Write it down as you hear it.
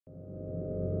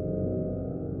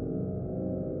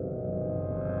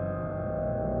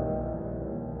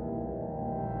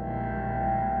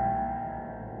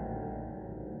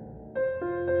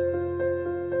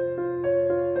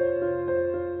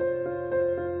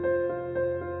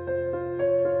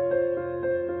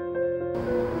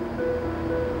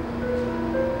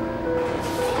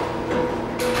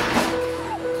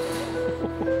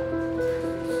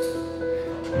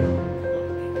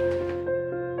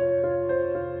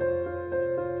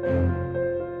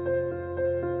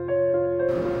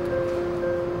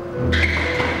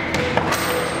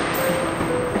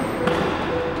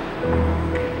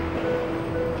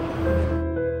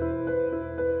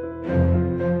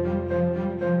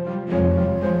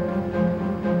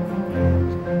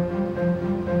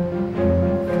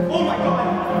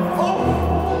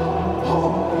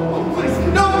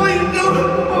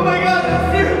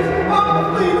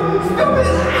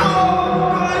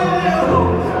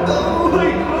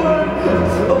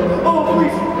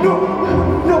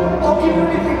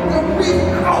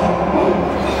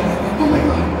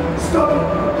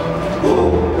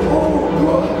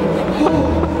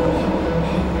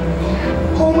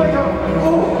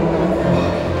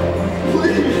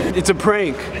It's a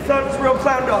prank. I thought it was a real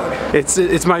clown dog.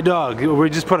 It's my dog. We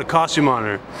just put a costume on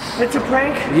her. It's a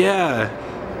prank? Yeah.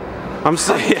 I'm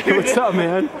saying, what's up,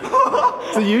 man?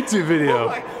 It's a YouTube video.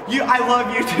 I love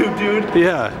YouTube, dude.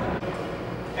 Yeah.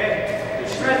 Hey,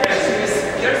 she's right there.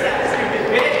 There's that stupid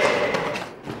bitch.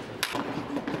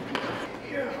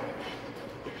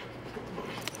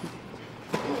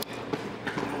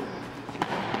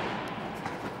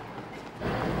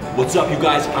 What's up, you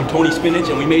guys? I'm Tony Spinach,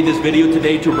 and we made this video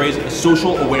today to raise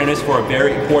social awareness for a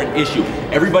very important issue.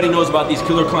 Everybody knows about these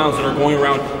killer clowns that are going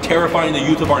around terrifying the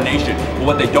youth of our nation. But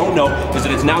what they don't know is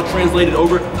that it's now translated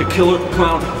over to killer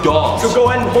clown dolls. So go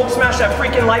ahead and Hulk smash that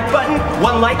freaking like button.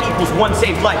 1 like equals 1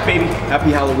 saved life, baby.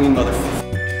 Happy Halloween, motherfucker.